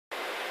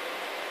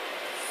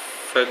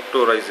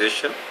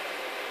factorization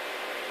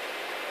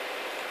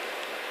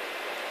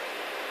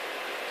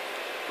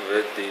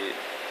with the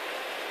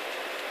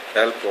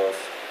help of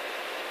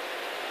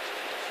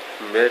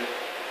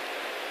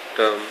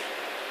mid-term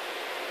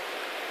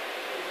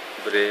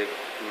break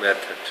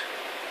method.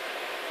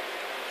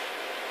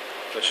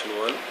 Question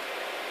 1.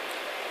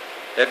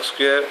 X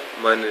square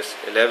minus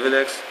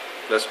 11x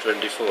plus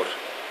 24.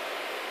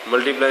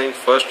 Multiplying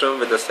first term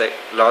with the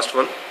last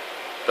one,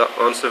 the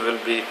answer will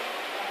be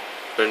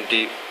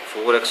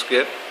 24x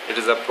square. It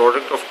is a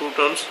product of two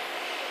terms.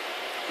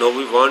 Now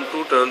we want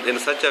two terms in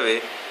such a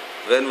way,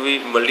 when we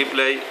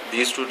multiply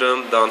these two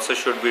terms, the answer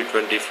should be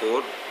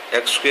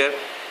 24x square,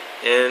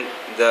 and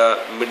the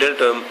middle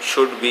term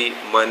should be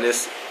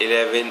minus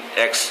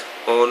 11x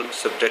on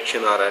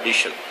subtraction or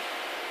addition.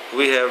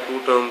 We have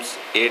two terms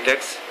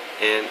 8x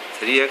and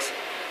 3x.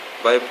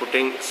 By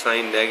putting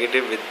sign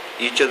negative with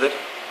each other,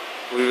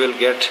 we will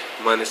get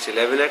minus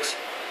 11x.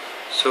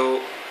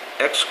 So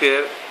x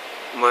square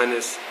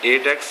minus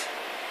 8x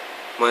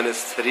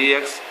minus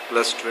 3x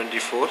plus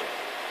 24,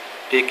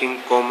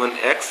 taking common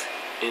x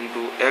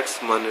into x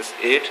minus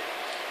 8,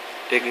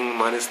 taking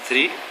minus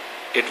 3,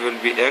 it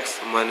will be x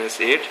minus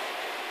 8.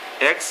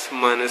 X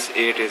minus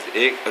 8 is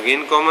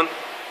again common,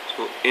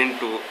 so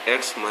into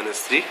x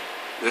minus 3.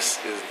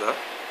 This is the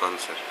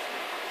answer.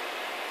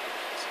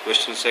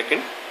 Question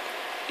second.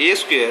 A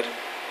square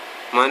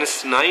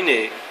minus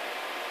 9a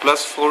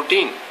plus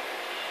 14.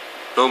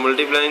 Now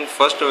multiplying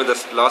first with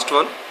the last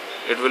one,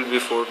 it will be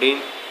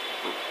 14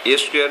 a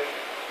square.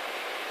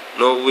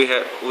 Now we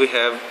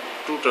have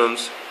two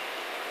terms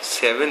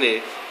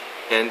 7a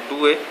and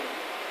 2a.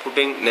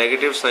 Putting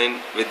negative sign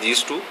with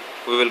these two,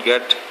 we will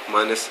get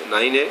minus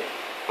 9a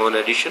on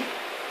addition.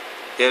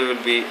 Here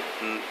will be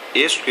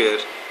a square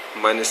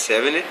minus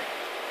 7a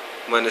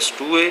minus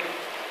 2a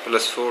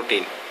plus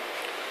 14.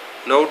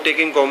 Now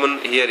taking common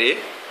here a,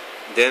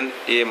 then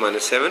a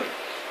minus 7,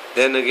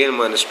 then again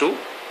minus 2.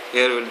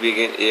 Here will be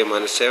again a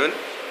minus 7.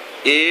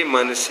 A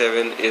minus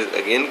 7 is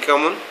again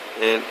common,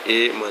 and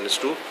a minus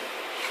 2.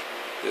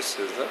 This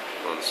is the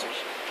answer.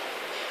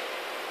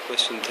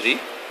 Question 3.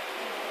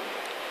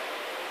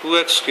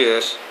 2x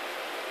square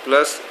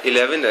plus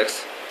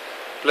 11x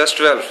plus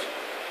 12.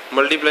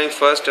 Multiplying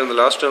first and the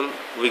last term,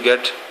 we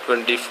get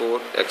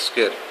 24x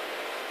square.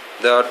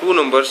 The two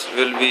numbers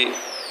will be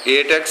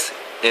 8x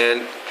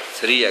and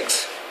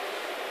 3x.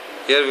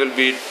 Here will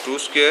be 2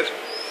 square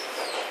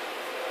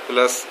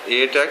plus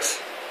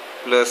 8x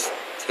plus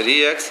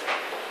 3x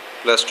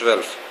plus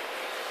 12.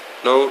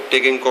 Now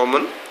taking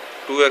common,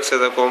 2x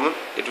as a common,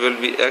 it will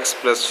be x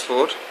plus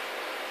 4,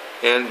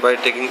 and by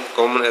taking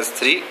common as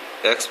 3,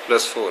 x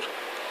plus 4.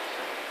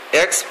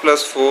 X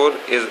plus 4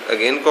 is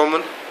again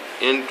common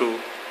into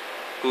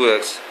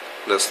 2x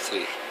plus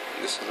 3.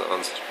 This is the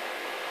answer.